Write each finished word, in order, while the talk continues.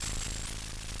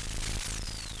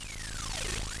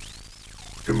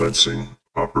commencing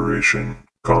Operation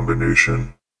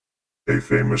Combination. A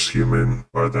famous human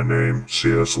by the name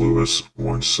C.S. Lewis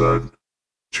once said,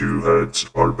 "Two heads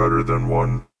are better than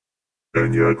one."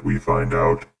 And yet we find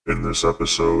out in this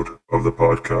episode of the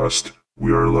podcast,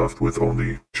 we are left with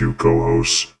only two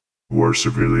co-hosts who are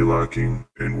severely lacking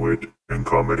in wit and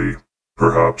comedy.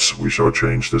 Perhaps we shall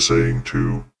change the saying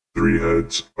to three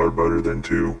heads are better than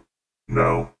two.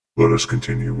 Now, let us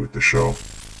continue with the show.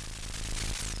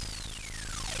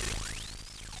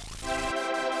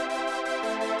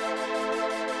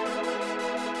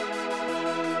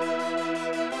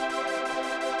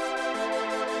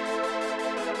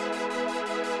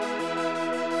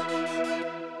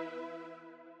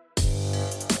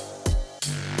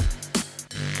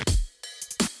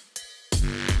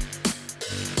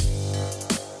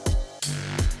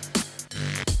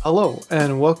 Hello,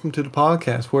 and welcome to the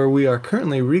podcast where we are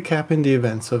currently recapping the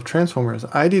events of Transformers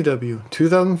IDW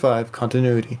 2005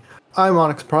 Continuity. I'm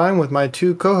Onyx Prime with my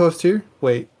two co-hosts here.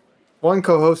 One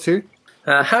co-host here.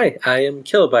 Hi, I am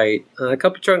Kilobyte.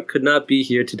 Copytrunk could not be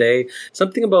here today.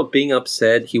 Something about being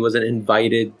upset he wasn't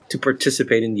invited to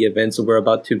participate in the events we're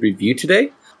about to review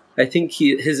today. I think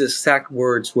his exact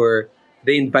words were,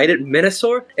 "They invited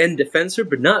Menasor and Defensor,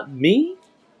 but not me?"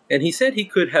 And he said he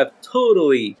could have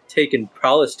totally taken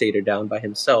Prowlestator down by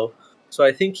himself, so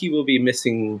I think he will be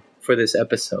missing for this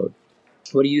episode.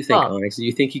 What do you think, Onyx? Do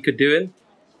you think he could do it?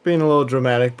 Being a little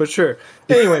dramatic, but sure.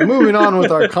 Anyway, moving on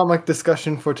with our comic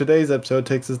discussion for today's episode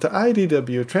takes us to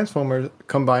IDW Transformers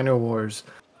Combiner Wars.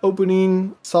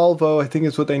 Opening Salvo, I think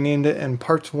is what they named it, and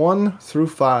parts 1 through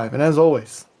 5. And as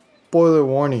always, spoiler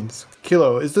warnings.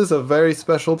 Kilo, is this a very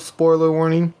special spoiler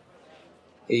warning?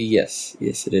 Yes,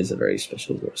 it is a very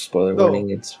special spoiler warning.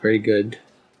 It's very good.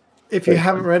 If you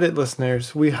haven't read it,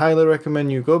 listeners, we highly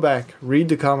recommend you go back, read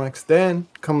the comics, then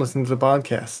come listen to the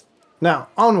podcast. Now,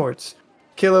 onwards.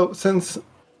 Kilo, since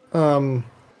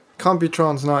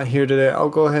Computron's not here today, I'll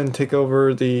go ahead and take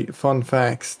over the fun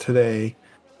facts today.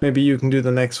 Maybe you can do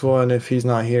the next one if he's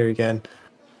not here again.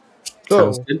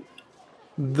 Sounds good.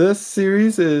 This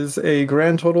series is a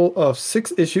grand total of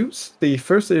 6 issues. The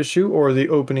first issue, or the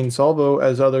opening salvo,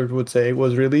 as others would say,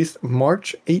 was released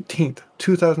March 18th,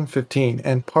 2015,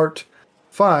 and part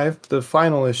 5, the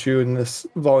final issue in this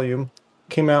volume,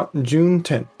 came out June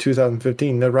 10th,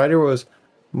 2015. The writer was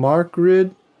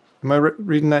Margaret. Am I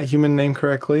reading that human name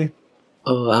correctly?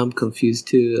 Oh, I'm confused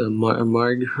too.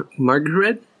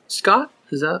 Margaret Scott?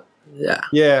 Is that? Yeah.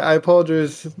 Yeah, I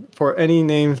apologize for any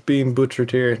names being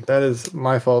butchered here. That is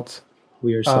my fault.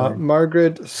 We are sorry.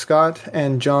 Margaret Scott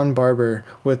and John Barber,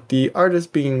 with the artists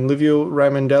being Livio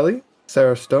Ramondelli,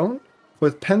 Sarah Stone,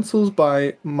 with pencils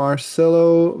by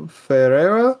Marcelo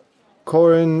Ferreira,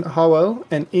 Corin Howell,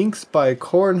 and inks by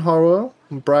Corin Howell,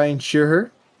 Brian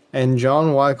Shearer, and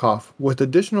John Wyckoff, with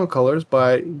additional colors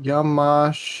by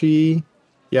Yamashi.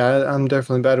 Yeah, I'm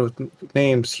definitely bad with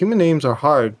names. Human names are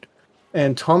hard.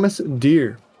 And Thomas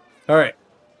Deere. Alright,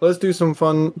 let's do some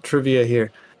fun trivia here.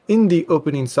 In the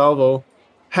opening salvo,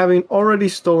 having already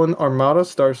stolen Armada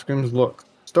Starscream's look,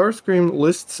 Starscream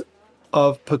lists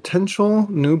of potential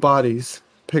new bodies,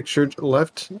 pictured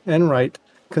left and right,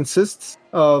 consists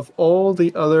of all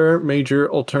the other major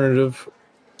alternative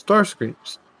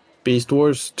Starscreams. Beast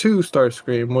Wars 2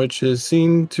 Starscream, which is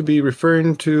seen to be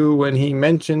referring to when he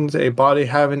mentions a body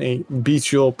having a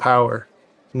bestial power.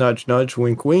 Nudge, nudge,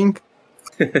 wink, wink.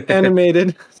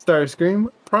 Animated Starscream,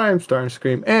 Prime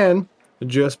Starscream, and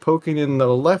just poking in the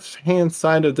left-hand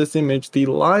side of this image, the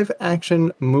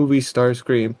live-action movie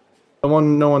Starscream. The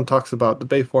one no one talks about, the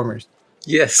Bayformers.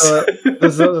 Yes.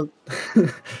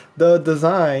 The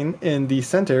design in the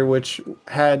center, which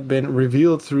had been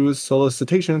revealed through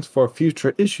solicitations for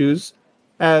future issues,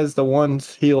 as the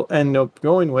ones he'll end up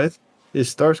going with,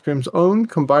 is Starscream's own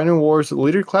Combiner Wars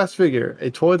Leader Class figure,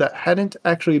 a toy that hadn't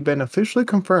actually been officially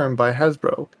confirmed by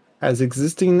Hasbro as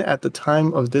existing at the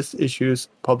time of this issue's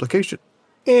publication.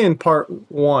 In part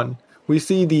 1, we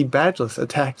see the Badgeless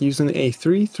attack using a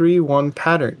 3-3-1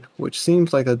 pattern, which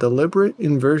seems like a deliberate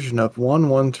inversion of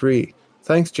 1-1-3.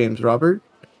 Thanks, James Robert.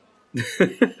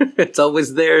 It's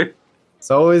always there.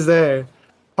 It's always there.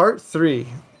 Part 3.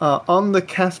 On the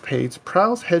cast page,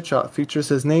 Prowl's headshot features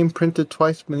his name printed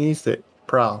twice beneath it.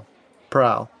 Prowl.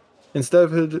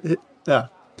 Instead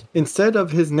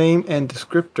of his name and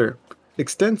descriptor.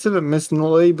 Extensive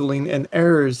mislabeling and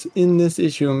errors in this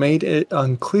issue made it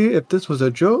unclear if this was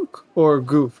a joke or a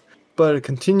goof, but it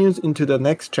continues into the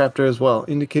next chapter as well,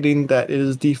 indicating that it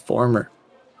is the former.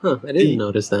 Huh, I didn't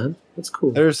notice that. That's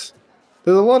cool. There's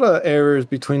a lot of errors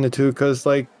between the two, because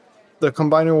like the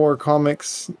Combiner War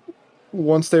comics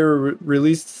once they were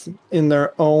released in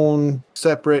their own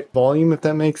separate volume, if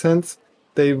that makes sense,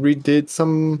 they redid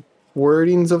some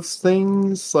wordings of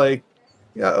things. Like,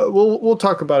 we'll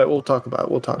talk about it. We'll talk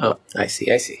about Oh, it. I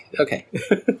see. Okay.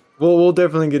 We'll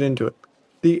definitely get into it.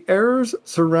 The errors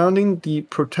surrounding the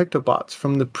Protectobots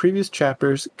from the previous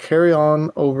chapters carry on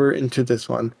over into this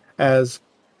one, as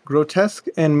Grotesque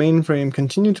and Mainframe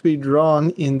continue to be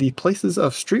drawn in the places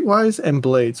of Streetwise and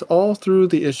Blades all through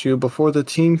the issue before the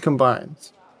team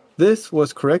combines. This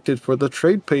was corrected for the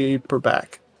trade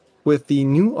paperback, with the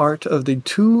new art of the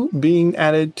two being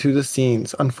added to the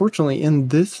scenes. Unfortunately, in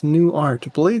this new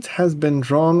art, Blades has been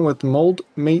drawn with Mold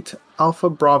Mate Alpha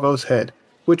Bravo's head,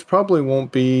 which probably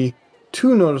won't be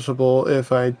too noticeable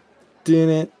if I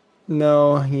didn't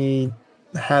know he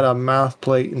had a mouth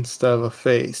plate instead of a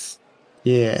face.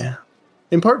 Yeah.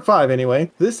 In part 5,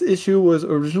 anyway, this issue was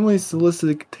originally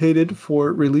solicited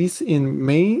for release in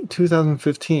May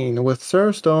 2015 with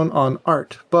Sarah Stone on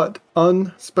art, but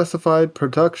unspecified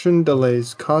production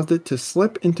delays caused it to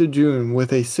slip into June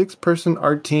with a 6-person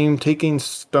art team taking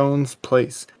Stone's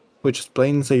place, which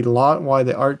explains a lot why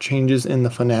the art changes in the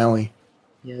finale.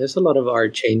 Yeah, there's a lot of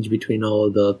art change between all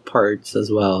of the parts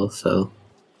as well, so...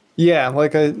 Yeah,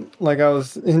 like I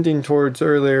was hinting towards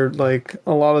earlier, like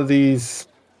a lot of these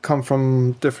come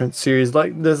from different series.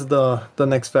 Like this is the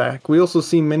next fact. We also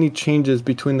see many changes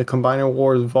between the Combiner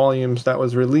Wars volumes that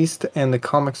was released and the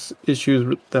comics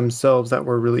issues themselves that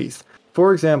were released.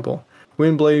 For example,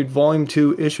 Windblade Volume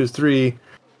 2 Issue 3,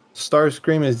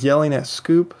 Starscream is yelling at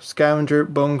Scoop, Scavenger,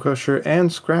 Bone Crusher,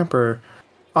 and Scrapper.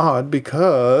 Odd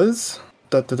because...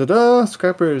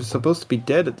 Scrapper is supposed to be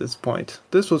dead at this point.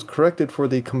 This was corrected for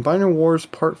the Combiner Wars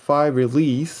Part 5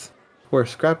 release, where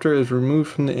Scrapper is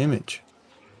removed from the image.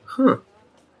 Huh.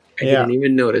 I didn't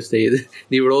even notice.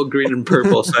 They were all green and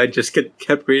purple, so I just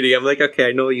kept reading. I'm like, okay,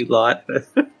 I know you lot.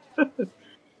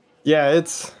 Yeah,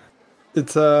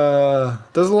 there's a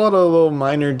lot of little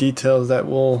minor details that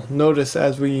we'll notice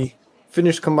as we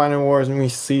finish Combiner Wars and we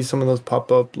see some of those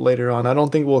pop up later on. I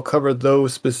don't think we'll cover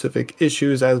those specific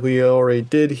issues as we already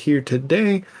did here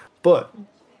today, but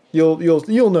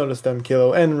you'll notice them,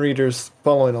 Kilo, and readers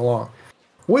following along.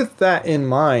 With that in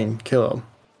mind, Kilo,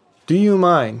 do you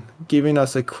mind giving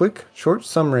us a quick, short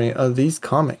summary of these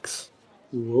comics?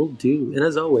 Will do. And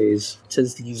as always,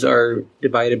 since these are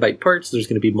divided by parts, there's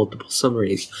going to be multiple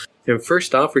summaries. And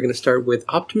first off, we're going to start with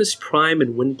Optimus Prime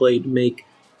and Windblade make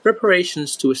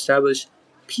preparations to establish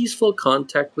peaceful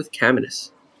contact with Caminus.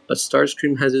 But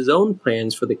Starscream has his own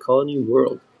plans for the colony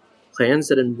world. Plans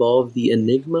that involve the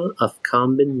enigma of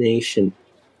combination.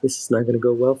 This is not going to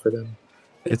go well for them.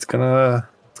 It's gonna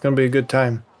be a good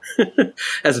time.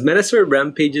 As Menacor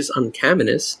rampages on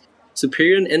Caminus,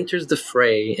 Superion enters the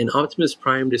fray and Optimus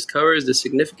Prime discovers the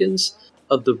significance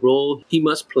of the role he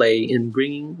must play in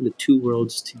bringing the two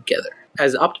worlds together.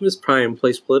 As Optimus Prime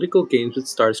plays political games with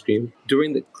Starscream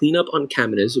during the cleanup on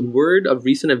Caminus, word of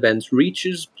recent events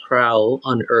reaches Prowl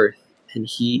on Earth, and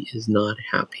he is not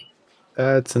happy.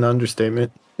 That's an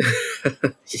understatement.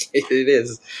 It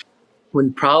is.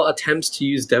 When Prowl attempts to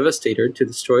use Devastator to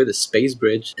destroy the space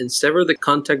bridge and sever the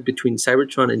contact between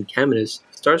Cybertron and Caminus,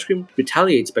 Starscream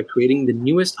retaliates by creating the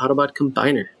newest Autobot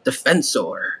combiner,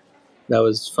 Defensor. That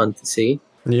was fun to see.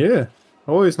 Yeah.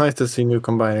 Always nice to see new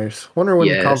combiners. Wonder when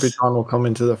Computron will come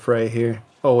into the fray here.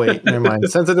 Oh wait, never mind.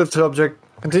 Sensitive subject.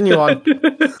 Continue on.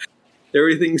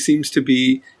 Everything seems to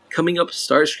be coming up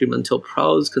Starscream until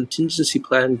Prowl's contingency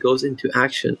plan goes into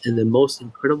action and the most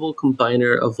incredible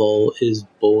combiner of all is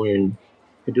born.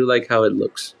 I do like how it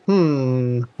looks.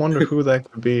 Wonder who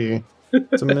that could be.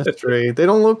 It's a mystery. They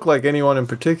don't look like anyone in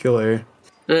particular.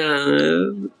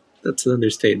 That's an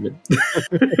understatement.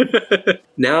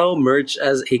 Now merged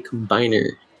as a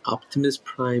combiner, Optimus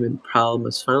Prime and Prowl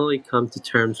must finally come to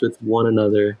terms with one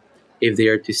another if they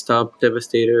are to stop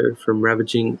Devastator from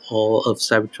ravaging all of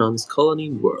Cybertron's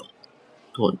colony world.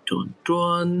 Dun dun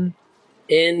dun.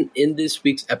 And in this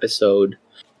week's episode,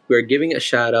 we are giving a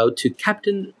shout out to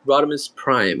Captain Rodimus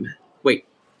Prime. Wait,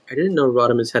 I didn't know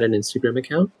Rodimus had an Instagram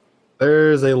account?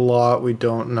 There's a lot we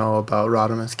don't know about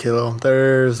Rodimus, Kilo.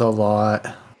 There's a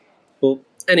lot. Well,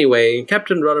 anyway,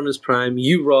 Captain Rodimus Prime,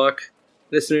 you rock.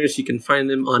 Listeners, you can find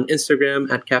them on Instagram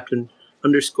at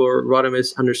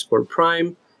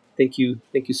Captain_Rodimus_Prime. Thank you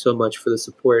so much for the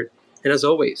support. And as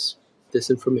always,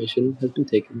 this information has been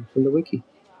taken from the wiki.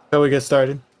 Shall we get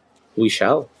started? We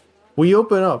shall. We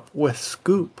open up with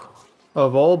Scoop,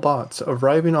 of all bots,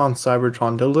 arriving on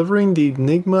Cybertron, delivering the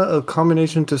enigma of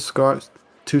combination to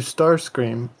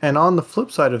Starscream. And on the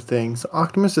flip side of things,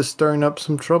 Optimus is stirring up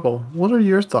some trouble. What are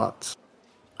your thoughts?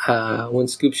 When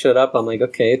Scoop showed up, I'm like,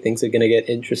 okay, things are going to get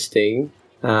interesting.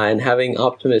 and having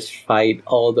Optimus fight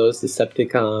all those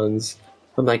Decepticons.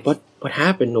 I'm like, what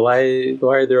happened? Why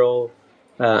are they all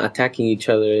attacking each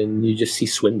other? And you just see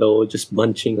Swindle just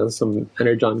munching on some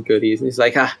Energon goodies, and he's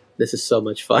like, this is so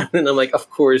much fun. And I'm like, of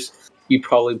course, you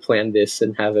probably planned this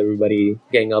and have everybody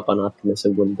gang up on Optimus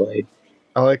and Windblade.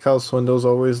 I like how Swindle's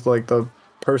always like the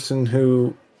person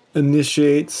who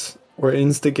initiates or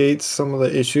instigates some of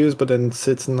the issues, but then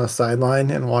sits in the sideline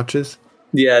and watches.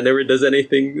 Yeah, never does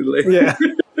anything. Yeah.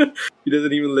 He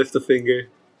doesn't even lift a finger.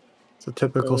 It's a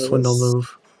typical Swindle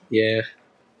move. Yeah.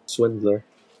 Swindler.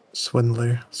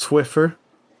 Swiffer.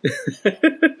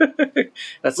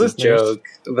 That's Listeners, a joke.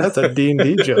 That's a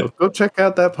D&D joke. Go check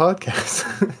out that podcast.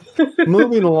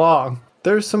 Moving along,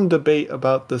 there's some debate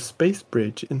about the space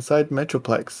bridge inside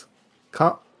Metroplex.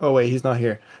 Oh wait, he's not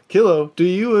here. Kilo, do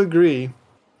you agree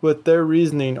with their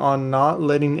reasoning on not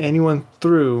letting anyone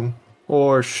through,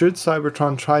 or should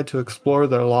Cybertron try to explore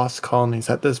their lost colonies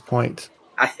at this point?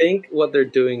 I think what they're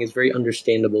doing is very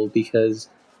understandable, because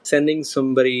sending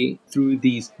somebody through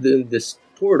this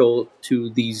portal to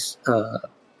these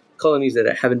colonies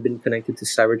that haven't been connected to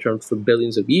Cybertron for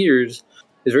billions of years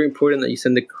is very important that you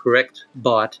send the correct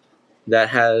bot that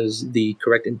has the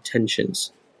correct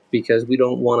intentions, because we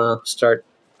don't want to start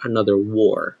another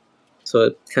war. So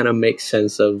it kind of makes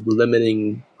sense of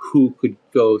limiting who could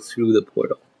go through the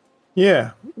portal.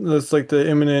 Yeah, that's like the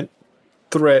imminent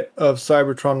threat of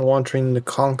Cybertron wanting to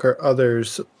conquer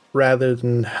others rather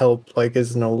than help, like,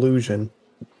 is an illusion.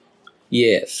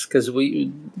 Yes, because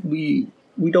we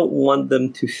don't want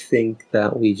them to think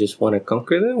that we just want to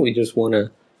conquer them. We just want to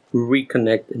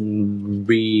reconnect and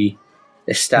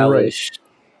re-establish,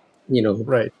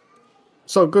 Right.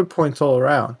 So good points all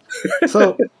around.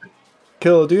 So,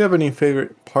 Kilo, do you have any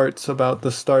favorite parts about the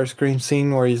Starscream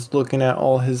scene where he's looking at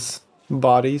all his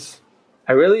bodies?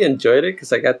 I really enjoyed it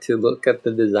because I got to look at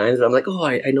the designs. And I'm like, oh,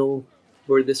 I know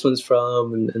where this one's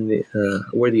from and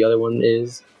where the other one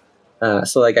is.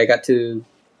 So like I got to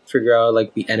figure out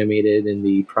like the animated and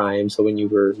the prime. So when you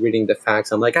were reading the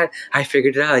facts, I'm like, I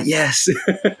figured it out. Yes.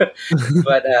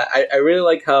 But I really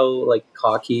like how like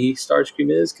cocky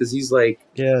Starscream is, because he's like,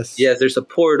 yes, there's a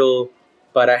portal,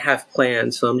 but I have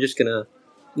plans. So I'm just gonna,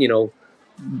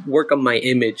 work on my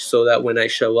image so that when I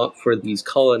show up for these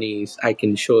colonies, I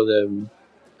can show them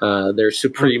their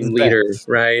supreme leader,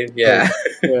 right? Yeah.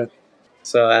 Yeah.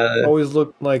 So always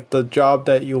look like the job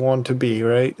that you want to be,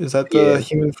 right? Is that the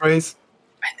human phrase?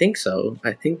 I think so.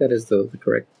 I think that is the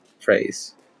correct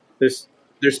phrase. There's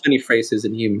many phrases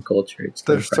in human culture.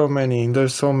 There's so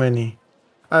many.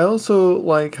 I also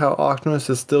like how Optimus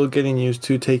is still getting used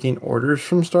to taking orders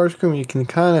from Starscream. You can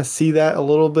kind of see that a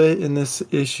little bit in this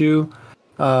issue.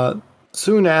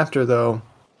 Soon after, though,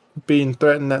 being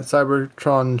threatened that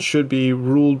Cybertron should be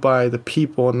ruled by the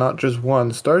people and not just one,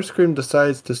 Starscream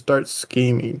decides to start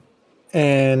scheming.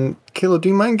 And Kilo, do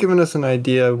you mind giving us an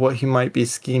idea of what he might be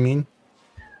scheming?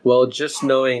 Well, just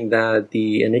knowing that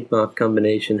the Enigma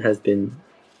combination has been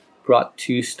brought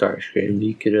to Starscream,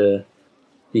 you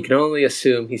can only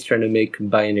assume he's trying to make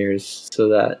combiners so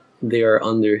that they are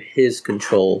under his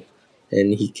control,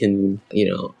 and he can,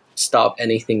 stop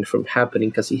anything from happening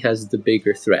because he has the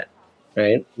bigger threat,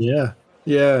 right? Yeah.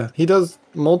 He does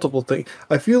multiple things.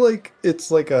 I feel like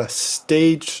it's like a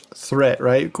stage threat,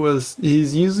 right? Because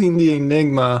he's using the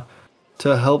Enigma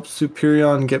to help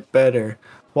Superion get better,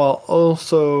 while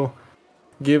also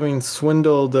giving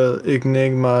Swindle the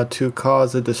Enigma to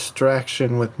cause a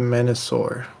distraction with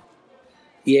Menasor.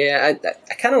 Yeah,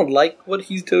 I kind of like what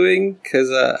he's doing,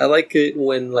 because I like it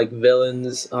when like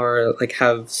villains are like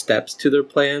have steps to their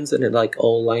plans and it like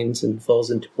all lines and falls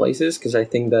into places, because I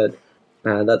think that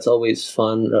that's always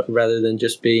fun rather than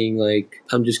just being like,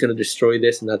 I'm just gonna destroy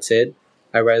this and that's it.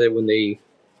 I rather when they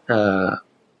kind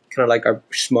of like are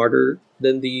smarter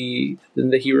than the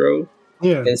hero.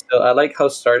 Yeah. And so I like how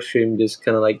Starscream just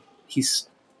kind of like he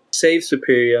saves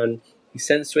Superion, he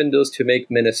sends Swindles to make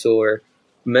Menasor.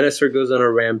 Menasor goes on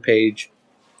a rampage.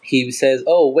 He says,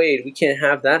 oh, wait, we can't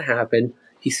have that happen.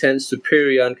 He sends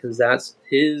Superion because that's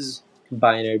his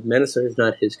combiner. Menasor is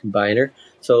not his combiner.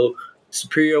 So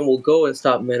Superion will go and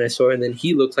stop Menasor, and then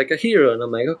he looks like a hero. And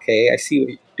I'm like, okay, I see what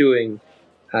you're doing.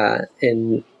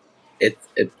 And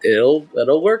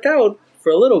it'll work out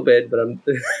for a little bit, but I'm...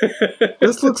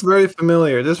 This looks very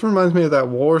familiar. This reminds me of that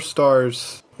War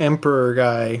Stars Emperor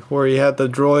guy, where he had the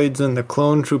droids and the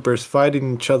clone troopers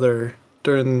fighting each other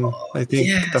during, I think,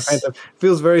 the Phantom.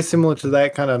 Feels very similar to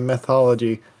that kind of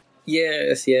mythology.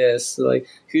 Yes. Like,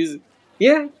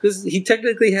 because he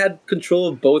technically had control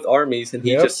of both armies, and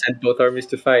he just sent both armies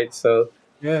to fight, so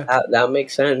that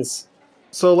makes sense.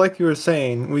 So, like you were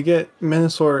saying, we get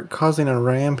Menasor causing a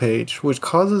rampage, which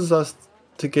causes us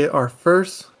to get our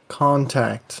first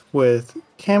contact with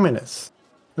Caminus.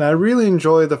 And I really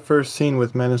enjoy the first scene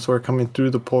with Menasor coming through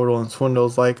the portal and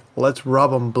Swindle's like, let's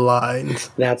rub him blind.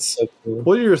 That's so cool.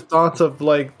 What are your thoughts of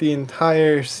like the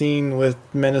entire scene with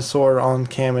Menasor on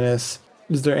Caminus?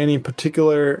 Is there any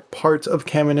particular parts of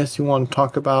Caminus you want to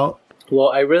talk about? Well,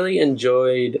 I really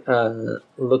enjoyed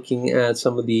looking at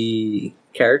some of the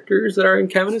characters that are in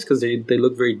Caminus because they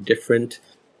look very different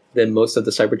than most of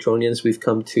the Cybertronians we've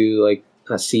come to like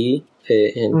see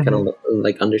and kind of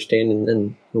like understand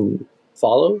and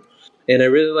follow. And I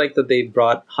really like that they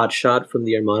brought Hotshot from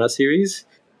the Armada series.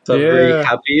 So I'm very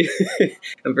happy.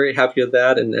 I'm very happy with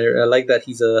that, and I like that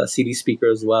he's a CD speaker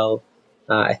as well.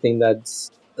 I think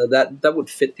that would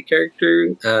fit the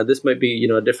character. This might be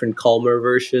a different calmer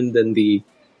version than the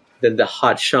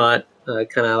Hotshot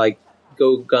kind of like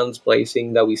go guns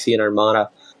blazing that we see in Armada.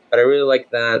 But I really like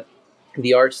that.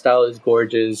 The art style is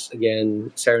gorgeous.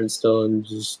 Again, Saren Stone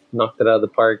just knocked it out of the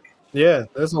park. Yeah,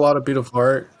 there's a lot of beautiful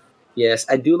art. Yes,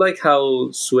 I do like how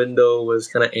Swindo was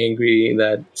kind of angry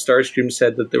that Starscream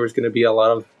said that there was going to be a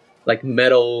lot of like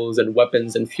metals and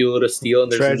weapons and fuel to steal,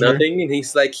 and there's Treasure. nothing. And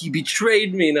he's like, he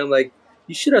betrayed me, and I'm like,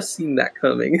 you should have seen that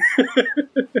coming.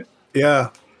 Yeah,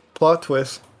 plot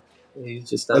twist. He's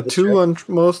just The not two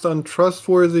most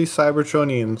untrustworthy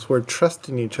Cybertronians were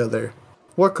trusting each other.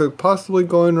 What could possibly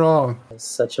go wrong?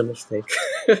 such a mistake.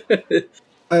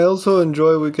 I also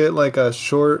enjoy we get like a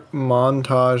short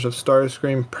montage of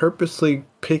Starscream purposely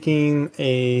picking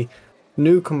a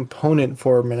new component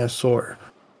for Menasor.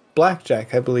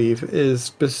 Blackjack, I believe, is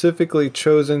specifically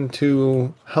chosen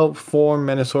to help form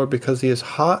Menasor because he is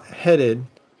hot-headed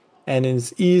and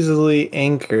is easily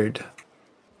anchored.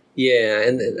 Yeah,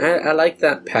 and I like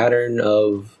that pattern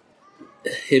of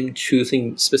him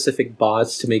choosing specific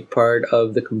bots to make part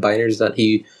of the combiners that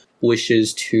he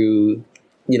wishes to,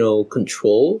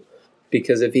 control.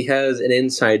 Because if he has an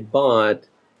inside bot,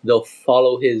 they'll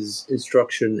follow his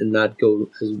instruction and not go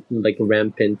as like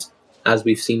rampant as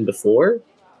we've seen before.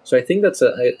 So I think that's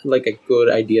a good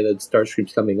idea that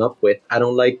Starscream's coming up with. I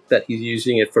don't like that he's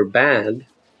using it for bad,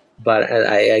 but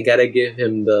I gotta give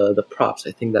him the props.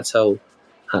 I think that's how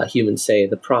humans say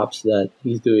the props, that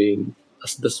he's doing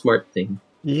the smart thing.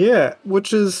 Yeah,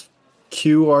 which is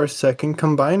cue our second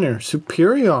combiner,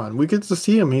 Superion. We get to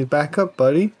see him. He's back up,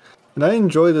 buddy. And I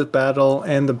enjoy the battle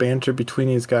and the banter between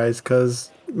these guys because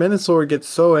Menasor gets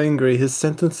so angry, his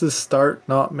sentences start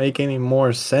not making any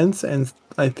more sense. And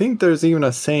I think there's even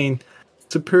a saying,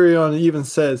 Superion even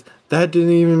says, that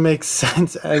didn't even make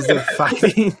sense as they're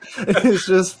fighting. It's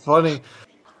just funny.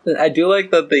 I do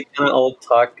like that they kind of all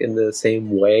talk in the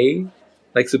same way.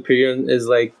 Like Superion is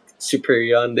like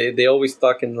Superion. They always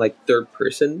talk in like third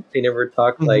person. They never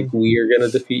talk like we are gonna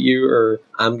defeat you or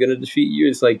I'm gonna defeat you.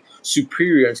 It's like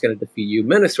Superion is gonna defeat you.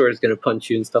 Menasor is gonna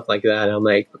punch you and stuff like that. And I'm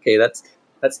like, okay, that's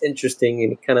interesting,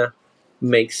 and it kind of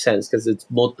makes sense because it's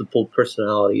multiple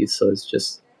personalities. So it's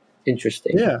just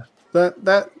interesting. Yeah,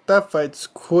 that fight's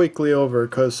quickly over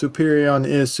because Superion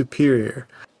is superior.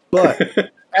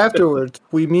 But afterwards,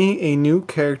 we meet a new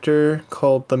character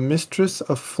called the Mistress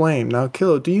of Flame. Now,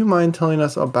 Kilo, do you mind telling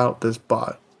us about this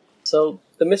bot? So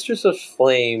the Mistress of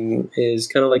Flame is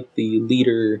kind of like the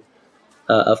leader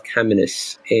of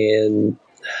Caminus, and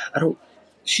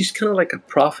she's kind of like a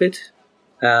prophet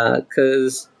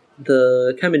because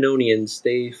the Caminonians,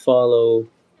 they follow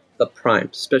the Prime,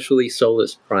 especially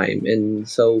Solus Prime, and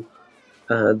so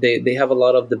they have a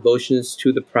lot of devotions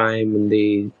to the Prime,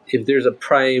 and if there's a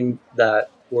Prime that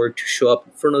were to show up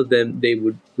in front of them, they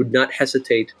would not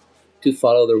hesitate to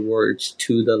follow their words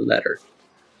to the letter.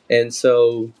 And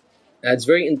so it's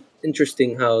very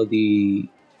interesting how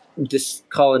this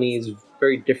colony is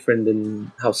very different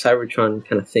than how Cybertron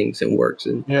kind of thinks and works.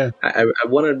 And Yeah. I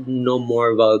want to know more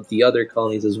about the other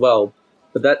colonies as well.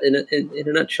 But that, in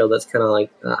a nutshell, that's kind of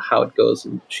like how it goes.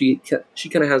 And she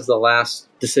kind of has the last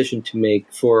decision to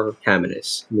make for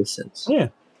Caminus in this sense. Yeah,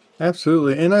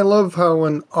 absolutely. And I love how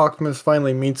when Optimus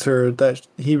finally meets her, that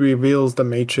he reveals the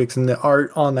Matrix, and the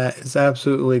art on that is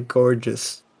absolutely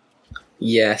gorgeous.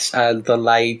 Yes, the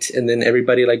light, and then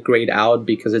everybody like grayed out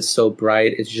because it's so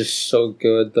bright. It's just so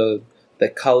good. The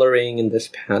coloring in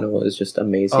this panel is just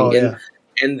amazing. Oh, yeah.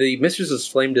 And the Mistress of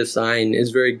Flame design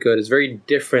is very good. It's very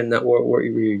different than what we're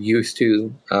used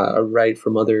to, right,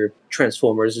 from other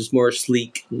Transformers. It's more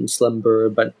sleek and slumber,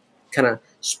 but kind of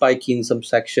spiky in some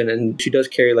section. And she does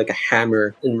carry like a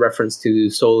hammer in reference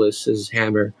to Solus's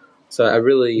hammer. So I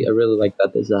really like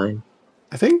that design.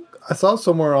 I think I saw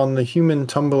somewhere on the human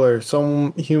Tumblr,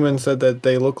 some human said that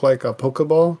they look like a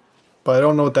Pokeball, but I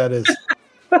don't know what that is.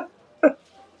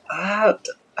 Uh,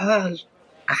 uh,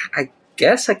 I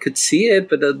guess I could see it,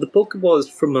 but the Pokeball is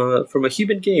from a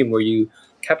human game where you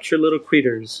capture little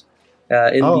critters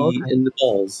in Oh, the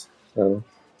balls. So,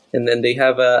 and then they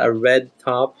have a red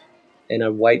top and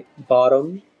a white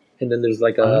bottom, and then there's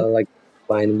like okay.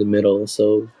 a line in the middle.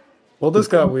 So Well, this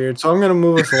got weird, so I'm going to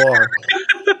move us along.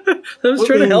 I was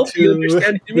trying to Moving help you to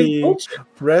understand human the culture.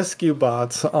 rescue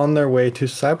bots on their way to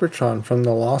Cybertron from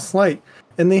the Lost Light,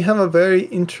 and they have a very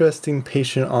interesting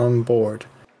patient on board.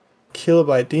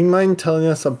 Kilobyte, do you mind telling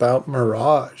us about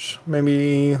Mirage?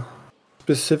 Maybe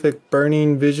specific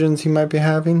burning visions he might be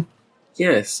having?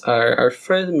 Yes, our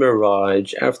friend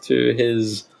Mirage, after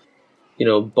his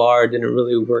bar didn't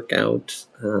really work out,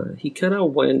 he kind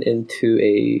of went into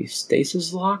a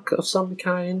stasis lock of some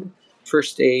kind.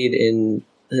 First aid in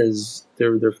his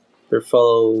their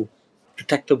fellow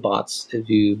protective bots.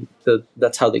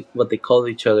 That's how they call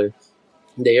each other.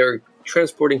 They are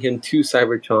transporting him to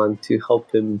Cybertron to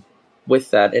help him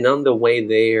with that. And on the way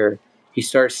there, he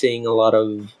starts seeing a lot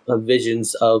of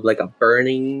visions of like a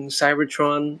burning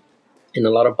Cybertron and a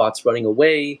lot of bots running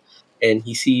away. And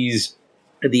he sees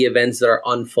the events that are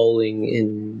unfolding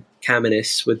in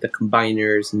Caminus with the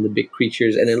combiners and the big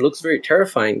creatures. And it looks very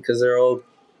terrifying because they're all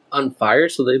on fire,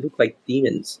 so they look like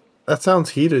demons. That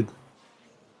sounds heated.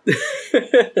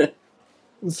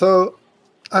 So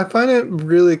I find it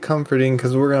really comforting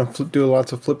because we're going to do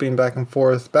lots of flipping back and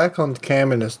forth. Back on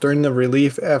Caminus, during the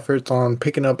relief efforts on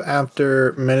picking up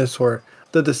after Menasor,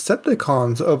 the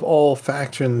Decepticons of all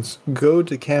factions go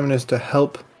to Caminus to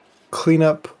help clean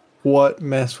up what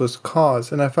mess was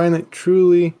caused. And I find it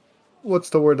truly,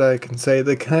 what's the word I can say?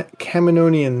 The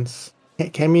Caminonians,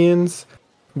 Camians,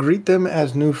 greet them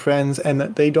as new friends and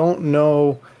that they don't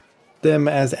know them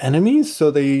as enemies,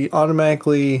 so they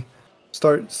automatically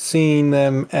start seeing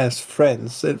them as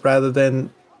friends rather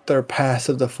than their past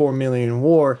of the 4 million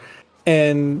war.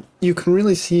 And you can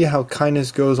really see how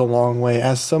kindness goes a long way,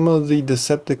 as some of the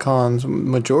Decepticons,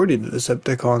 majority of the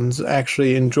Decepticons,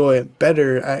 actually enjoy it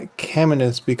better at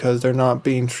Caminus because they're not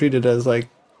being treated as, like,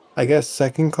 I guess,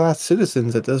 second-class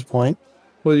citizens at this point.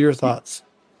 What are your thoughts?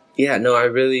 Yeah, no, I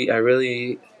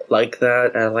really like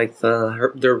that. I like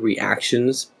their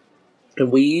reactions,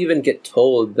 and we even get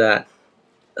told that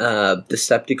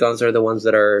Decepticons are the ones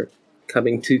that are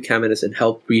coming to Caminus and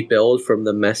help rebuild from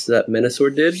the mess that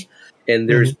Menasor did, and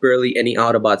there's barely any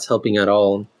Autobots helping at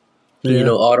all. Yeah.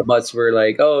 Autobots were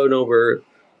like, "Oh no, we're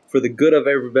for the good of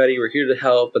everybody. We're here to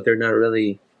help," but they're not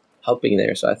really helping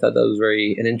there. So I thought that was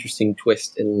an interesting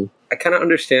twist, and I kind of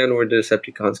understand where the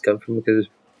Decepticons come from because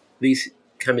these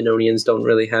Caminonians don't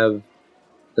really have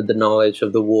the knowledge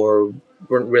of the war,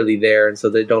 weren't really there, and so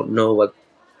they don't know what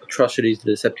atrocities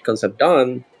the Decepticons have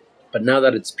done. But now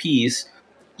that it's peace,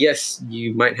 yes,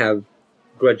 you might have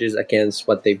grudges against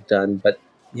what they've done, but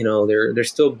they're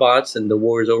still bots, and the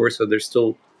war is over. So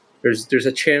there's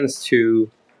a chance to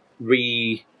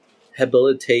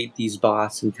rehabilitate these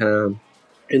bots and kind of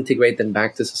integrate them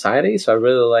back to society. So I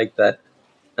really like that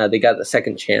they got the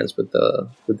second chance with the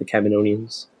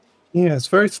Caminonians. Yeah, it's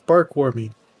very spark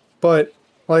warming. But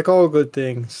like all good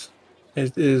things,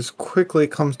 it is quickly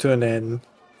comes to an end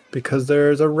because there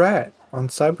is a rat on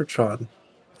Cybertron,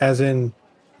 as in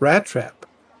Rat Trap,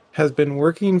 has been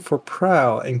working for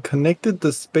Prowl and connected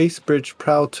the space bridge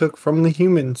Prowl took from the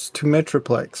humans to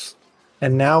Metroplex.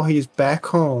 And now he's back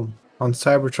home on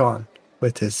Cybertron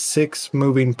with his 6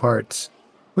 moving parts.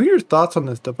 What are your thoughts on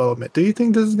this development? Do you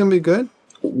think this is going to be good?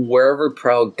 Wherever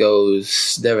Prowl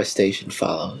goes, devastation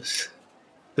follows.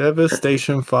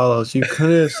 Devastation follows. You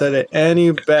couldn't have said it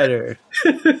any better.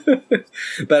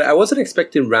 But I wasn't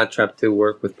expecting Rat Trap to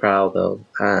work with Prowl, though.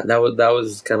 That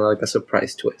was kind of like a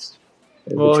surprise twist.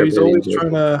 Well, he's always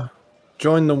trying to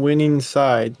join the winning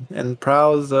side, and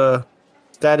Prowl's a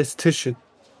statistician.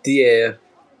 Yeah,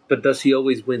 but does he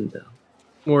always win, though?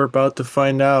 We're about to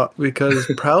find out, because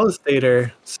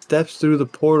Prowlestator steps through the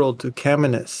portal to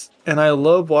Caminus. And I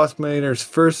love Waspinator's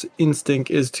first instinct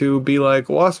is to be like,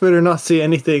 Waspinator not see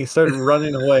anything, start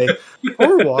running away.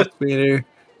 Poor Waspinator.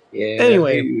 Yeah,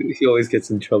 Anyway. he always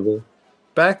gets in trouble.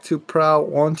 Back to Prowl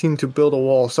wanting to build a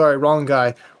wall. Sorry, wrong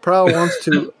guy. Prowl wants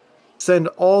to send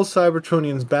all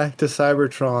Cybertronians back to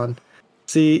Cybertron.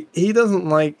 See, he doesn't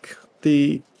like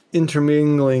the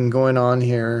intermingling going on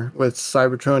here with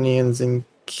Cybertronians and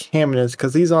Caminus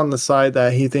because he's on the side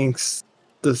that he thinks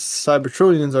the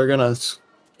Cybertronians are going to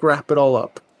scrap it all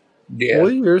up. Yeah.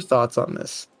 What are your thoughts on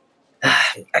this?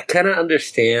 I kind of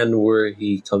understand where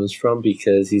he comes from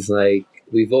because he's like,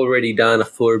 we've already done a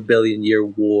 4 billion year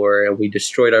war and we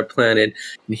destroyed our planet.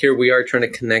 And here we are trying to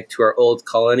connect to our old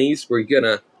colonies. We're going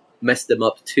to mess them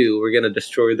up too. We're going to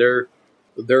destroy their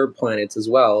their planets as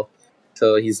well.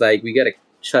 So he's like, we gotta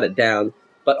shut it down.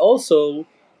 But also,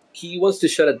 he wants to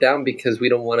shut it down because he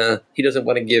doesn't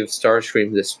want to give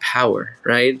Starscream this power,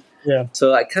 right? Yeah.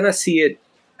 So I kind of see it.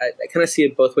 I kind of see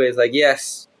it both ways. Like,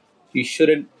 yes, you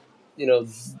shouldn't,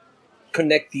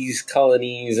 connect these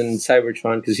colonies and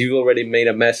Cybertron because you've already made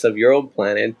a mess of your own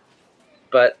planet.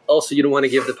 But also, you don't want to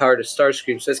give the power to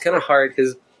Starscream. So it's kind of hard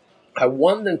because I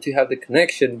want them to have the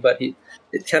connection, but it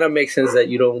kind of makes sense that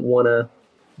you don't want to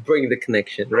bring the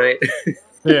connection, right?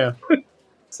 Yeah.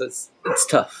 So it's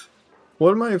tough.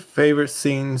 One of my favorite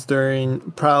scenes during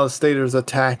Prowess Stater's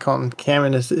attack on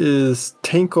Caminus is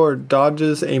Tankor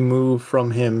dodges a move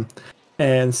from him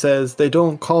and says, "They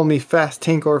don't call me Fast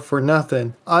Tankor for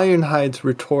nothing." Ironhide's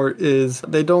retort is,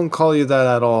 "They don't call you that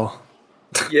at all."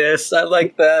 Yes, I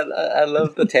like that. I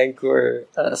love the Tankor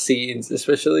scenes,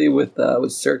 especially with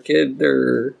Circuit.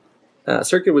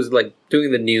 Circuit was like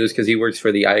doing the news because he works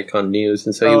for the Icon News,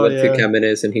 and so he went to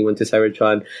Caminus and he went to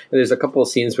Cybertron. And there's a couple of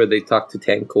scenes where they talk to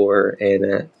Tankor,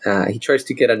 and he tries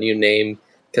to get a new name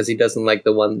because he doesn't like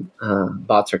the one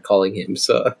bots are calling him.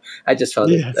 So I just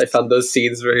found I found those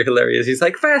scenes very hilarious. He's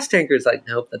like, "Fast Tanker." It's like,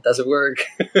 nope, that doesn't work.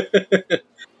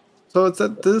 So it's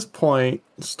at this point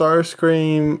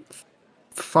Starscream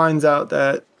finds out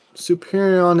that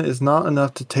Superion is not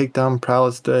enough to take down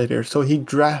Prowess Stater, so he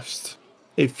drafts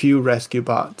a few rescue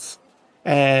bots.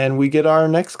 And we get our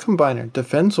next combiner,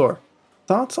 Defensor.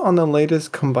 Thoughts on the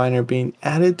latest combiner being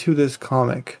added to this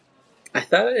comic? I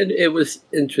thought it was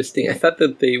interesting. I thought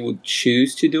that they would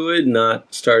choose to do it, not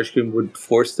Starscream would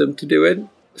force them to do it.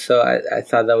 So I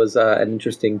thought that was an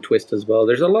interesting twist as well.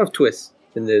 There's a lot of twists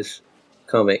in this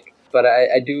comic. But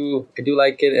I do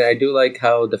like it, and I do like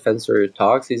how Defensor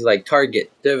talks. He's like,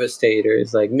 target, devastator.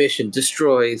 It's like, mission,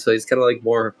 destroy. So he's kind of like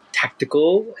more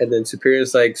tactical. And then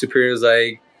Superior's like,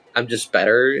 I'm just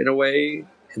better in a way.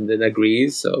 And then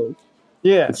agrees. So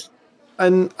yeah.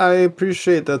 And I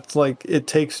appreciate that, like, it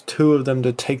takes two of them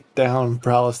to take down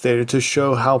Prowess Stater to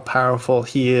show how powerful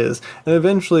he is. And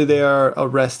eventually they are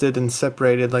arrested and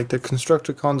separated. Like, the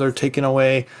Constructicons are taken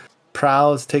away.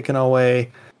 Prowl is taken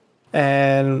away.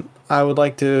 And I would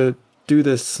like to do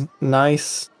this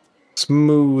nice,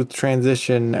 smooth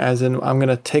transition, as in I'm going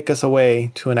to take us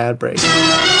away to an ad break.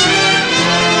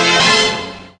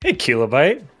 Hey,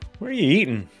 Kilobyte. What are you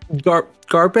eating?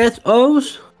 Garbage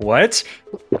O's? What?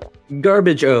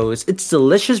 Garbage O's. It's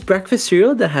delicious breakfast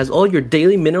cereal that has all your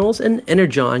daily minerals and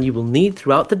energon you will need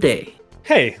throughout the day.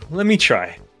 Hey, let me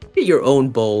try. Get your own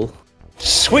bowl.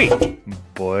 Sweet.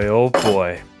 Boy, oh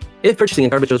boy. If purchasing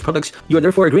Garbage O's products, you are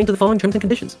therefore agreeing to the following terms and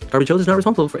conditions. Garbage O's is not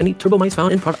responsible for any turbo mice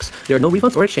found in products. There are no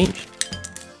refunds or exchange.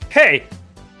 Hey,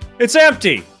 it's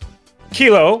empty.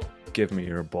 Kilo, give me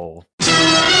your bowl.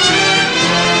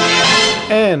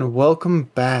 And welcome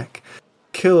back.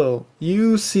 Kilo,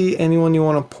 you see anyone you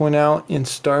want to point out in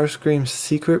Starscream's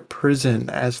secret prison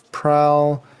as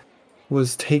Prowl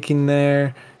was taken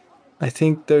there? I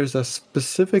think there's a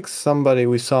specific somebody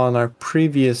we saw in our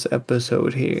previous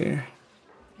episode here.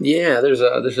 Yeah, there's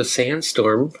a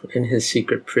sandstorm in his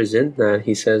secret prison that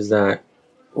he says that,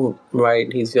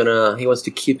 right, he wants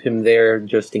to keep him there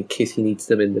just in case he needs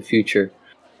them in the future.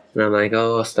 And I'm like,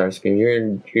 oh,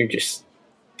 Starscream, you're just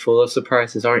full of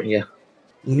surprises, aren't you?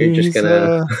 You're just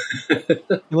gonna.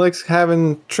 He likes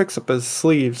having tricks up his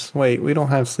sleeves. Wait, we don't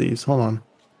have sleeves. Hold on.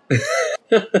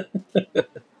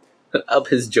 Up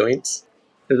his joints.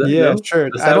 Yeah, sure.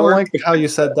 I don't like how you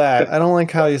said that. I don't like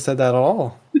how you said that at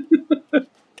all.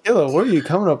 Kilo, where are you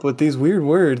coming up with these weird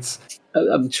words?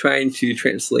 I'm trying to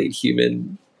translate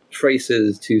human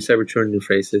phrases to Cybertronian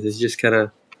phrases. It's just kind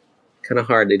of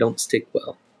hard. They don't stick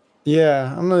well.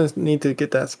 Yeah, I'm gonna need to get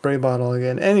that spray bottle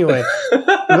again. Anyway,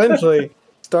 eventually,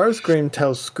 Starscream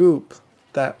tells Scoop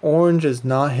that orange is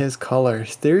not his color.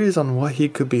 Theories on what he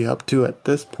could be up to at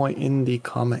this point in the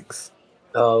comics.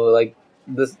 Oh, like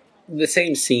the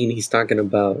same scene he's talking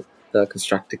about the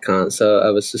Constructicon. So I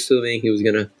was assuming he was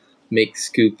gonna make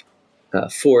Scoop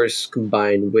Force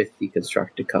combined with the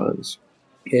Constructicons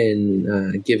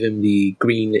and give him the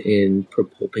green and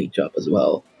purple paint job as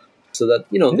well, so that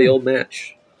they all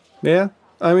match. Yeah,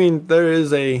 I mean there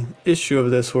is a issue of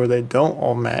this where they don't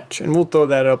all match, and we'll throw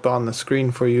that up on the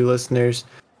screen for you listeners.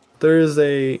 There is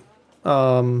it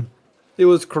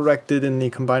was corrected in the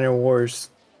Combiner Wars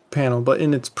panel, but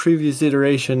in its previous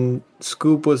iteration,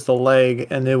 Scoop was the leg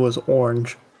and it was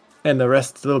orange. And the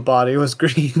rest of the body was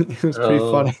green. It was pretty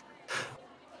funny.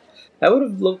 That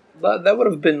would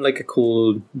have been like a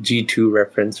cool G2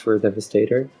 reference for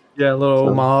Devastator. Yeah, a little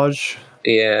homage.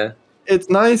 Yeah.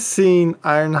 It's nice seeing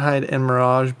Ironhide and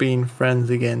Mirage being friends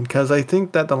again, because I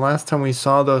think that the last time we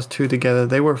saw those two together,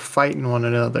 they were fighting one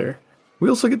another. We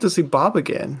also get to see Bob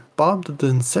again. Bob the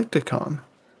Insecticon.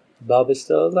 Bob is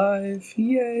still alive.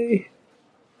 Yay.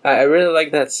 I really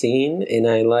like that scene, and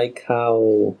I like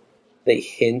how they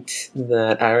hint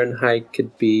that Ironhide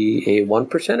could be a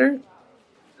 1%er,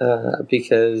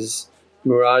 because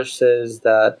Mirage says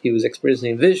that he was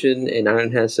experiencing vision, and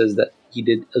Ironhide says that he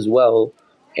did as well,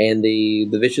 and the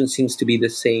vision seems to be the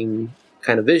same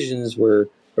kind of visions where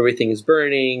everything is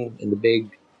burning, and the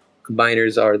big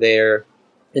combiners are there,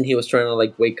 and he was trying to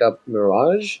like wake up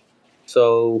Mirage.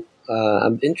 So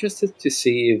I'm interested to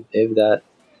see if that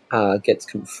gets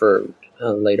confirmed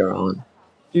later on.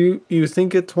 You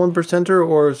think it's 1%er,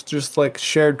 or it's just like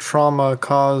shared trauma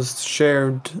caused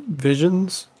shared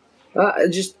visions?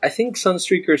 I think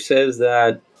Sunstreaker says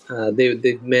that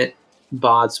they've met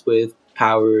bots with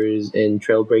powers and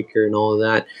Trailbreaker and all of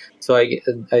that. So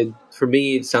I for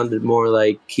me it sounded more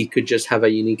like he could just have a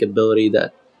unique ability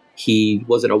that he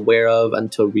wasn't aware of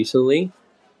until recently,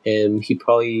 and he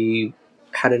probably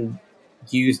hadn't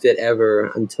used it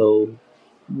ever until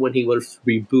when he was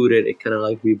rebooted. It kind of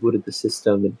like rebooted the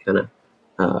system and kind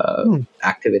of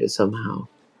activated somehow.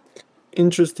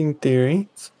 Interesting theory.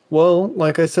 Well,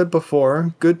 like I said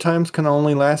before, good times can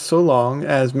only last so long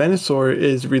as Menasor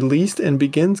is released and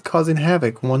begins causing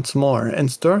havoc once more, and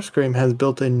Starscream has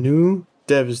built a new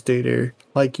Devastator,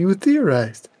 like you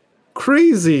theorized.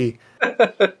 Crazy!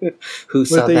 Who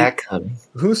saw that coming?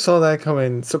 Who saw that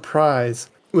coming? Surprise.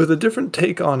 With a different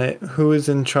take on it, who is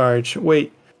in charge?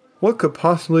 Wait, what could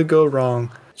possibly go wrong?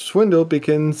 Swindle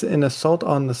begins an assault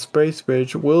on the Space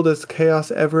Bridge. Will this chaos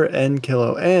ever end,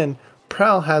 Kilo? And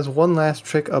Prowl has one last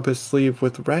trick up his sleeve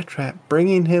with Rat Trap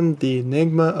bringing him the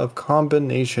enigma of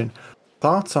combination.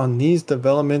 Thoughts on these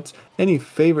developments? Any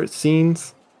favorite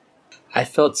scenes? I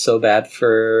felt so bad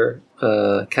for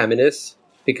Caminus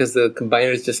because the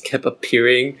combiners just kept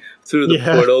appearing through the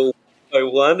portal by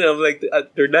one. And I'm like,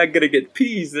 they're not going to get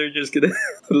peas. They're just going to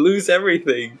lose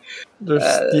everything.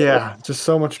 Just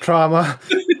so much trauma.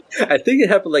 I think it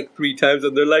happened like 3 times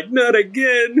and they're like, not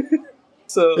again.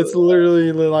 So it's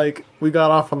literally like we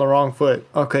got off on the wrong foot.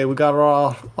 Okay, we got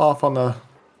off on the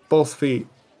both feet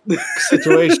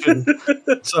situation.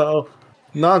 So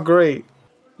not great.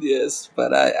 Yes,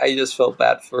 but I just felt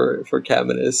bad for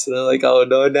Caminus. And I'm like, oh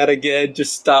no, not again!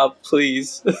 Just stop,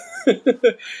 please. And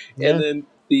then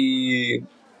the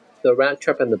Rat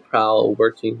Trap and the Prowl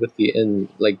working with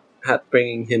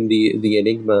bringing him the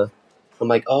Enigma. I'm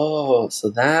like, oh, so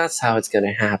that's how it's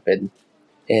gonna happen.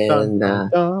 And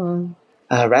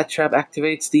Rat Trap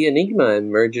activates the Enigma and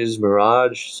merges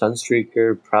Mirage,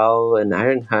 Sunstreaker, Prowl, and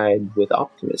Ironhide with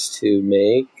Optimus to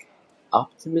make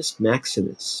Optimus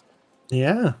Maximus.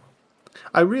 Yeah.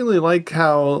 I really like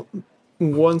how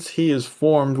once he is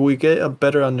formed, we get a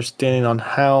better understanding on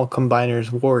how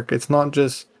combiners work. It's not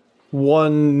just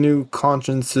one new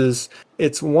consciences,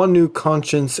 it's one new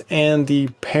conscience and the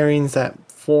pairings that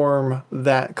form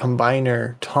that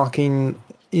combiner talking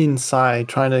inside,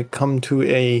 trying to come to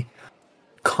a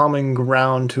common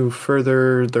ground to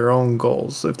further their own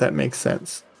goals, if that makes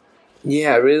sense.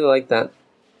 Yeah, I really like that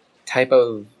type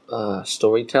of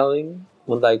storytelling.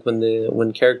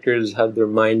 When characters have their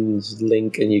minds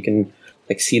link and you can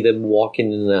like see them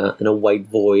walking in a white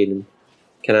void and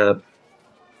kind of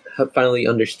finally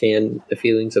understand the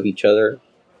feelings of each other.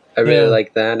 I really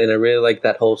like that, and I really like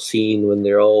that whole scene when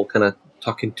they're all kind of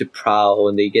talking to Prowl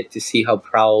and they get to see how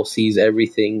Prowl sees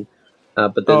everything,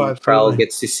 but then Prowl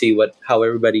gets to see how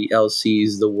everybody else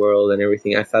sees the world and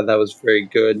everything. I thought that was very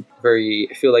good. I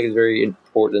feel like it's very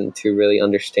important to really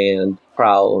understand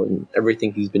Prowl and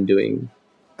everything he's been doing.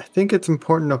 I think it's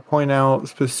important to point out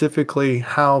specifically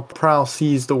how Prowl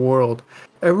sees the world.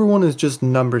 Everyone is just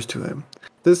numbers to him.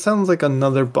 This sounds like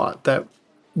another bot that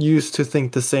used to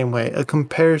think the same way. A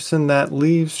comparison that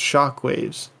leaves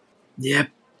shockwaves. Yep.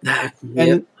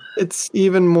 And it's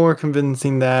even more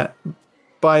convincing that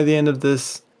by the end of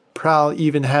this, Prowl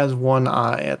even has one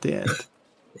eye at the end.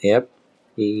 Yep.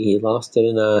 He lost it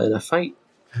in a fight.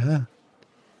 Yeah.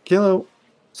 Kilo,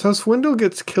 so Swindle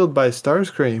gets killed by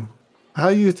Starscream. How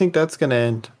do you think that's going to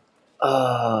end?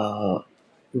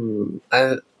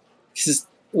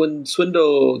 When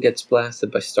Swindle gets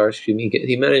blasted by Starscream,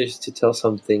 he managed to tell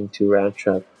something to Rat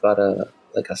Trap about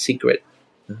a secret,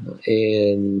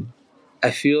 and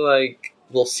I feel like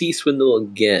we'll see Swindle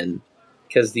again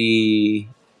because the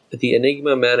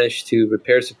Enigma managed to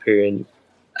repair Superior.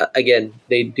 Again,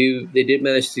 they did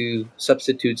manage to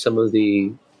substitute some of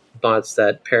the bots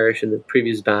that perished in the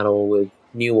previous battle with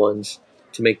new ones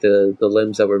to make the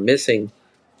limbs that were missing.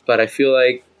 But I feel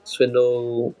like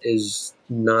Swindle is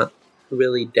not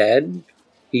really dead.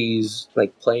 He's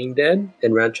like playing dead,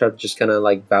 and Rat Trap just kind of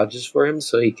like vouches for him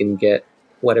so he can get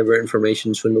whatever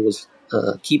information Swindle was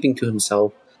keeping to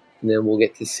himself. And then we'll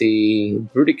get to see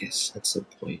Bruticus at some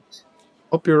point.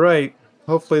 Hope you're right.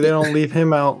 Hopefully they don't leave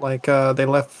him out like they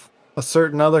left a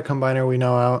certain other combiner we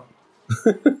know out.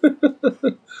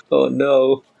 Oh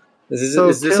no. Is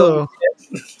So, this all? Kilo,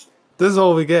 this is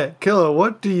all we get. Kilo,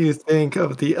 what do you think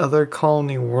of the other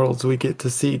colony worlds we get to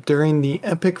see during the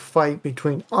epic fight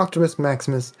between Optimus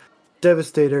Maximus,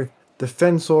 Devastator,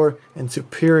 Defensor, and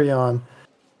Superion?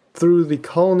 Through the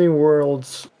colony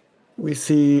worlds, we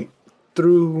see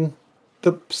through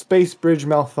the space bridge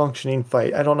malfunctioning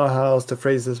fight. I don't know how else to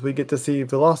phrase this. We get to see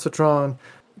Velocitron,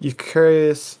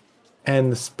 Eucharius,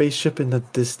 and the spaceship in the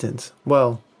distance.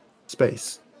 Well,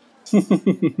 space.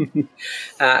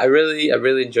 I really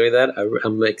enjoy that.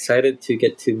 I'm excited to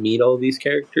get to meet all these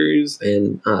characters,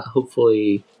 and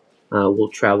hopefully we'll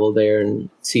travel there and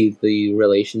see the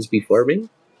relations before me.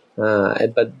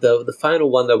 But the final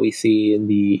one that we see in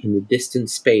the distant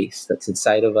space that's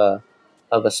inside of a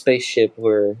spaceship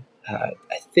where I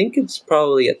think it's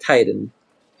probably a Titan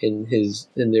in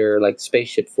their like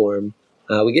spaceship form.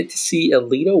 We get to see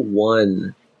Alita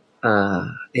 1,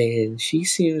 and she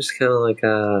seems kind of like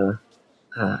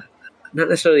not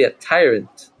necessarily a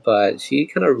tyrant, but she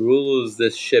kind of rules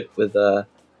this ship with an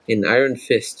iron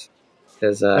fist.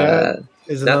 Because That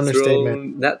is an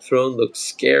understatement. that throne looks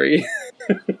scary.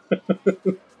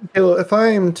 Halo, if I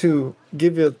am to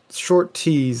give you a short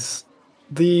tease,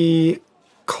 the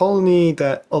colony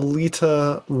that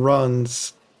Alita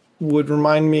runs would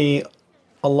remind me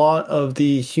a lot of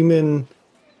the human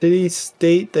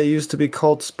city-state that used to be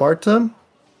called Sparta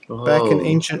back in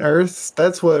ancient Earth.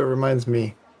 That's what it reminds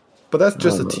me. But that's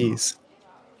just a tease.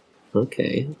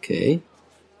 Okay.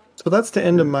 So that's the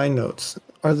end of my notes.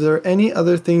 Are there any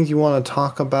other things you want to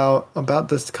talk about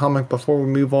this comic before we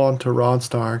move on to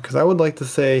Rodstar? Because I would like to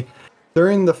say,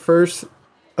 during the first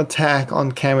attack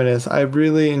on Caminus, I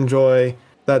really enjoy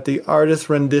that the artist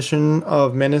rendition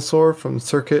of Menasor from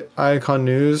Circuit Icon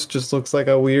News just looks like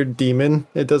a weird demon.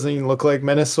 It doesn't even look like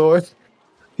Menasor.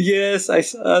 Yes, I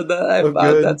saw that. I So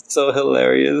found good. that so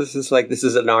hilarious. It's like this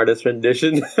is an artist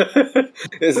rendition.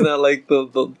 It's not like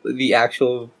the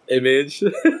actual image.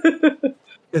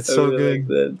 It's I so really good. like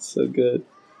that. It's so good.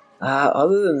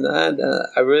 Other than that,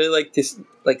 I really like this,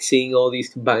 like seeing all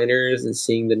these combiners and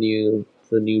seeing the new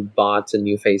bots and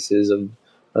new faces of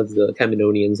the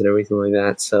Caminonians and everything like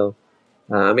that. So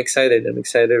I'm excited. I'm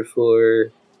excited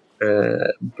for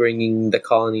bringing the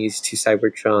colonies to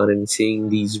Cybertron and seeing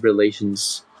these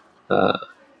relations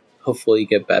hopefully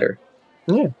get better.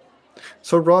 Yeah.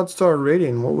 So Rodstar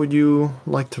rating, what would you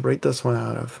like to rate this one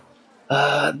out of?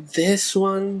 This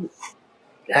one,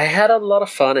 I had a lot of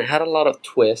fun. It had a lot of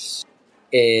twists.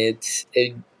 It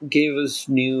gave us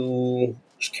new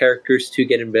characters to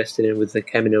get invested in with the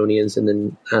Caminonians, and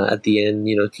then at the end,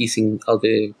 teasing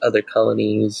other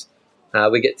colonies.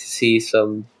 We get to see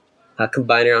some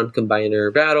combiner on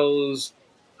combiner battles,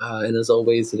 and as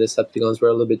always, the Decepticons were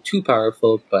a little bit too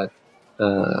powerful, but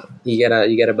you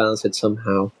gotta balance it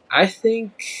somehow. I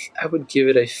think I would give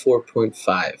it a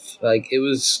 4.5. Like, it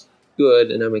was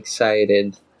good, and I'm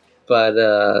excited, but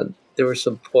there were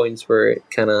some points where it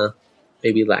kind of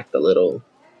maybe lacked a little.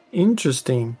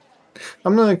 Interesting.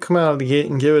 I'm going to come out of the gate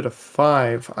and give it a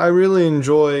 5. I really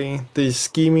enjoy the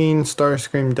scheming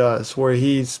Starscream does, where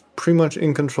he's pretty much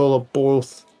in control of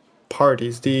both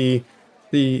parties, the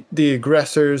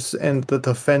aggressors and the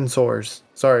defensors.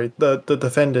 Sorry, the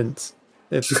defendants.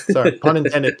 Sorry, pun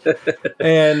intended.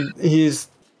 And he's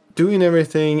doing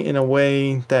everything in a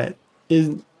way that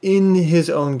is in his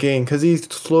own game, because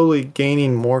he's slowly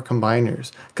gaining more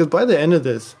combiners. Because by the end of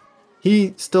this,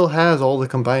 he still has all the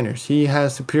combiners. He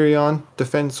has Superion,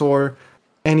 Defensor,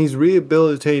 and he's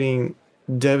rehabilitating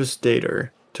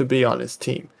Devastator to be on his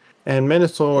team. And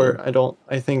Menasor,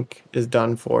 I think, is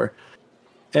done for.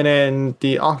 And then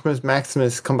the Optimus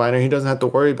Maximus combiner, he doesn't have to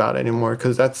worry about anymore,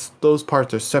 because those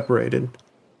parts are separated.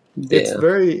 Yeah. It's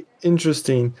very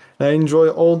interesting. I enjoy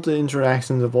all the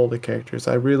interactions of all the characters.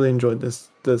 I really enjoyed this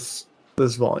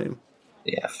volume.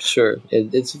 Yeah, for sure.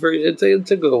 It's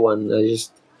a good one.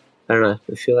 I don't know.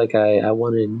 I feel like I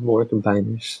wanted more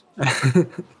combiners.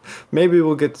 Maybe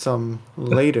we'll get some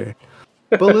later.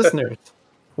 But listeners,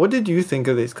 what did you think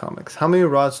of these comics? How many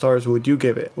Rod Stars would you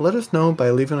give it? Let us know by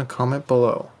leaving a comment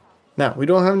below. Now, we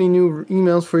don't have any new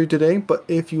emails for you today, but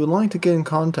if you would like to get in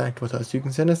contact with us, you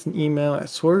can send us an email at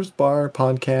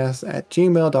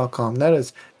swervesbarpodcast@gmail.com. That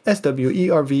is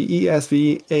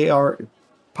SWERVESVAR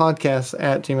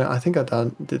podcast@gmail. I think I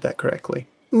did that correctly.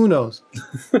 Who knows?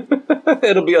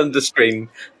 It'll be on the screen.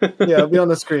 Yeah, it'll be on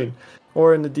the screen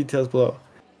or in the details below.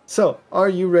 So, are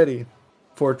you ready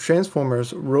for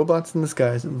Transformers Robots in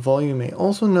Disguise Volume 8,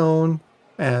 also known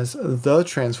as The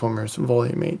Transformers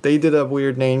Volume 8. They did a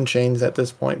weird name change at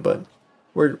this point, but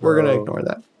we're going to ignore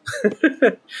that.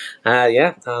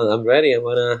 I'm ready. I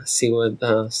want to see what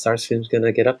Starscream's going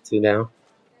to get up to now.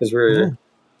 Because we're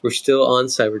still on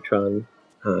Cybertron.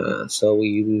 So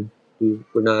we're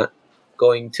not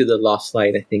going to the Lost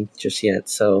Light, I think, just yet.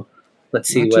 So let's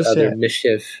see what other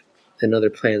mischief and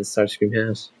other plans Starscream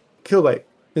has. Kilobyte,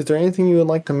 is there anything you would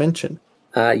like to mention?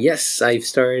 Yes, I've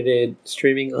started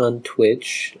streaming on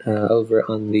Twitch over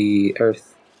on the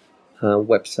Earth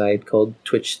website called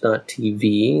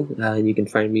twitch.tv. And you can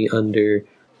find me under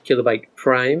Kilobyte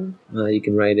Prime. You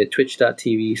can write it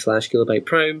twitch.tv/Kilobyte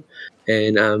Prime.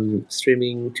 And I'm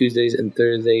streaming Tuesdays and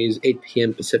Thursdays, 8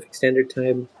 p.m. Pacific Standard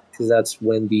Time, because that's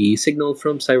when the signal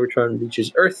from Cybertron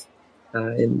reaches Earth.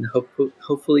 And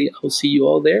hopefully I'll see you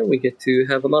all there. We get to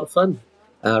have a lot of fun.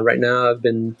 Right now I've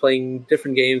been playing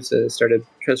different games. Started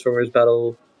Transformers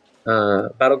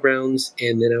Battlegrounds,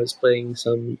 and then I was playing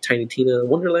some Tiny Tina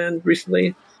Wonderland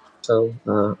recently. So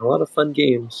a lot of fun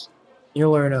games.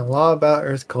 You'll learn a lot about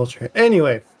Earth culture.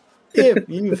 Anyway, if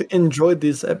you've enjoyed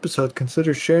this episode,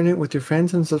 consider sharing it with your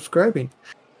friends and subscribing.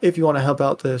 If you want to help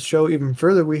out the show even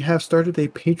further, we have started a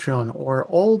Patreon, where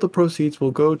all the proceeds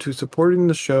will go to supporting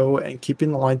the show and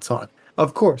keeping the lights on.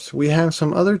 Of course, we have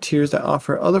some other tiers that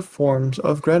offer other forms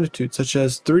of gratitude, such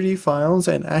as 3D files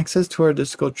and access to our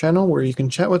Discord channel where you can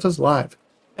chat with us live.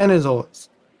 And as always,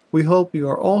 we hope you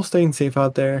are all staying safe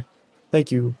out there.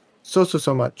 Thank you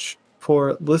so much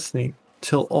for listening.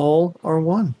 Till all are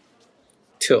one.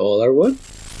 Till all are one.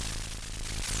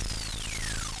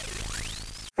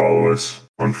 Follow us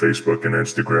on Facebook and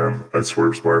Instagram at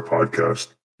Swervesbar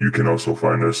Podcast. You can also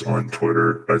find us on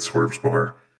Twitter at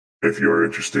Swervesbar. If you are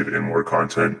interested in more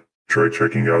content, try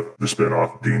checking out the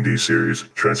spin-off D&D series,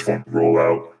 Transform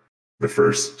Rollout. The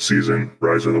first season,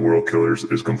 Rise of the World Killers,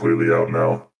 is completely out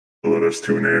now. Let us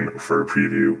tune in for a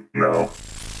preview now.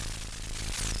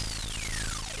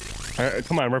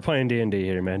 Come on, we're playing D&D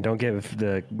here, man. Don't give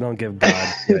God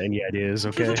any ideas,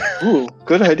 okay? Ooh,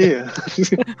 good idea.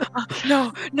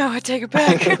 No, I take it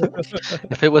back.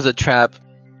 If it was a trap,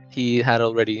 he had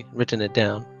already written it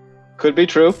down. Could be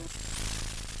true.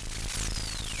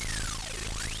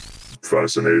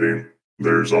 Fascinating.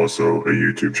 There's also a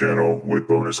YouTube channel with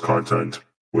bonus content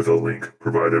with a link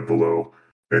provided below.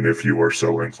 And if you are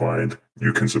so inclined,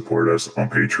 you can support us on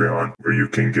Patreon, where you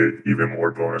can get even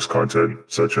more bonus content,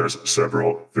 such as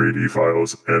several 3D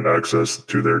files and access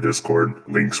to their Discord.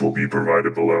 Links will be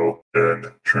provided below. And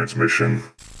transmission